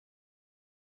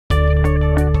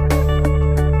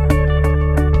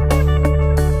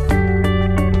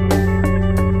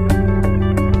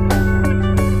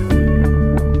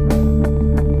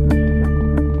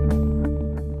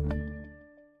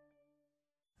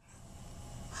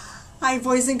Hi,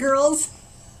 boys and girls.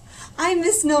 I'm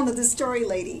Miss Nona, the Story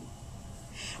Lady.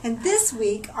 And this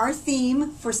week, our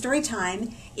theme for story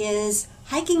time is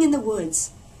hiking in the woods.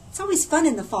 It's always fun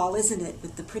in the fall, isn't it?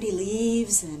 With the pretty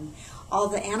leaves and all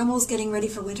the animals getting ready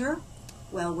for winter.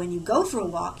 Well, when you go for a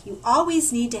walk, you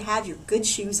always need to have your good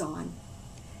shoes on.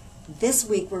 This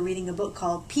week, we're reading a book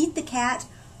called Pete the Cat,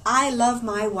 I Love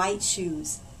My White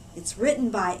Shoes. It's written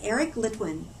by Eric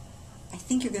Litwin. I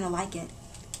think you're going to like it.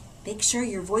 Make sure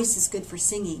your voice is good for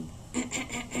singing.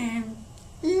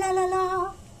 La la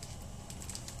la.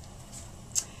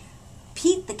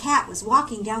 Pete the cat was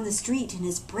walking down the street in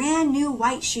his brand new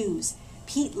white shoes.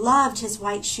 Pete loved his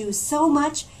white shoes so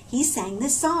much he sang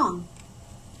this song.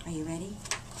 Are you ready?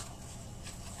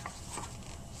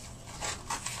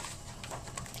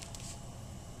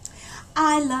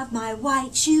 I love my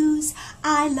white shoes.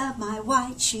 I love my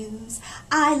white shoes.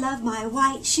 I love my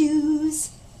white shoes.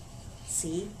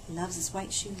 See, he loves his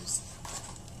white shoes.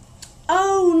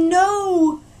 Oh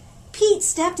no! Pete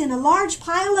stepped in a large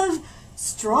pile of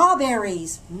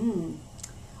strawberries.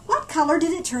 What color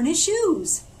did it turn his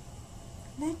shoes?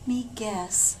 Let me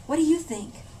guess. What do you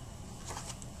think?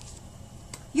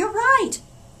 You're right.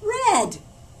 Red.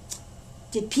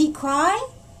 Did Pete cry?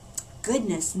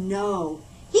 Goodness, no.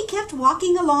 He kept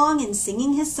walking along and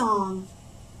singing his song.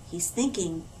 He's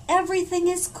thinking, everything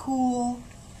is cool.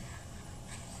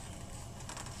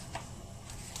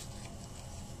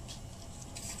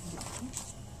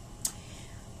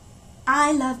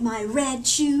 I love my red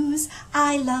shoes.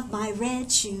 I love my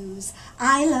red shoes.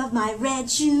 I love my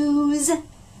red shoes.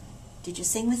 Did you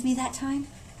sing with me that time?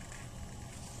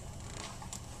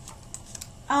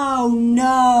 Oh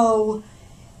no!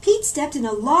 Pete stepped in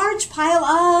a large pile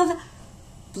of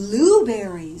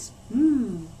blueberries.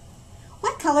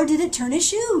 What color did it turn his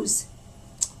shoes?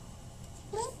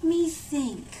 Let me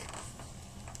think.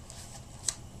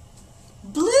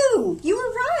 Blue! You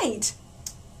were right!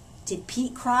 Did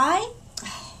Pete cry?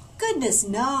 Oh, goodness,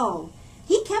 no.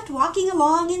 He kept walking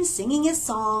along and singing his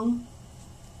song.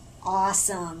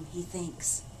 Awesome, he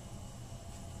thinks.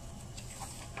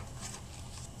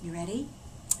 You ready?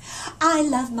 I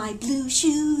love my blue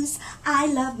shoes. I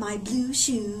love my blue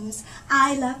shoes.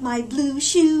 I love my blue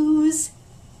shoes.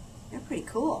 They're pretty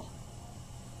cool.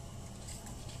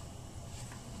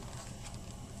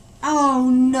 Oh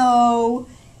no!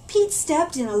 Pete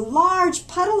stepped in a large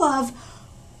puddle of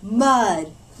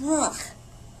mud. Ugh.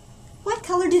 What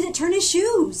color did it turn his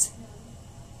shoes?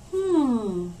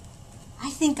 I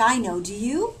think I know. Do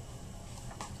you?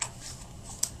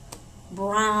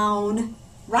 Brown.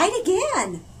 Right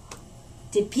again.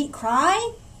 Did Pete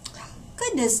cry?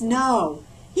 Goodness, no.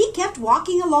 He kept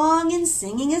walking along and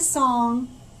singing his song.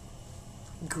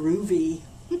 Groovy.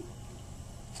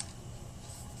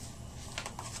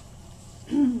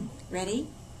 Ready?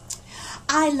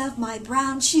 I love my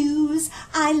brown shoes.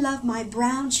 I love my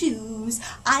brown shoes.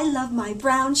 I love my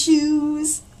brown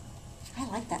shoes. I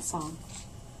like that song.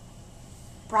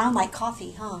 Brown like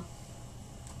coffee, huh?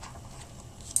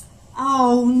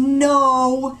 Oh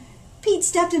no! Pete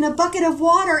stepped in a bucket of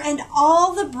water and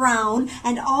all the brown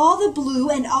and all the blue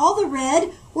and all the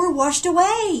red were washed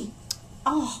away.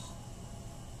 Oh!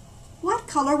 What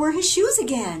color were his shoes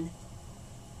again?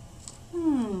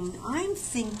 I'm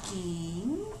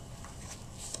thinking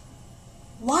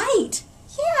white.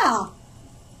 Yeah.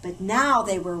 But now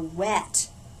they were wet.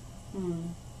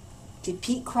 Did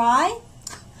Pete cry?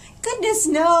 Goodness,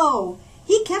 no.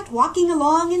 He kept walking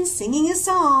along and singing his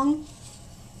song.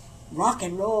 Rock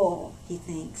and roll, he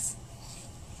thinks.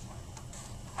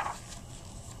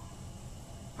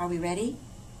 Are we ready?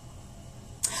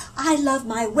 I love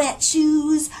my wet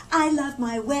shoes. I love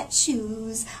my wet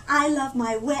shoes. I love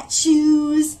my wet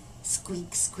shoes.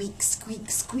 Squeak, squeak,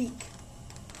 squeak, squeak.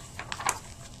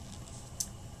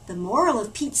 The moral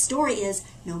of Pete's story is,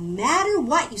 no matter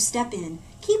what you step in,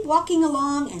 keep walking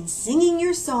along and singing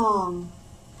your song.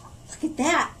 Look at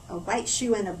that. A white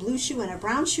shoe and a blue shoe and a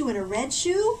brown shoe and a red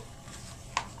shoe.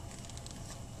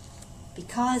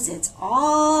 Because it's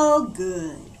all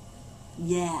good.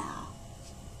 Yeah.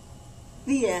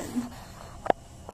 The end.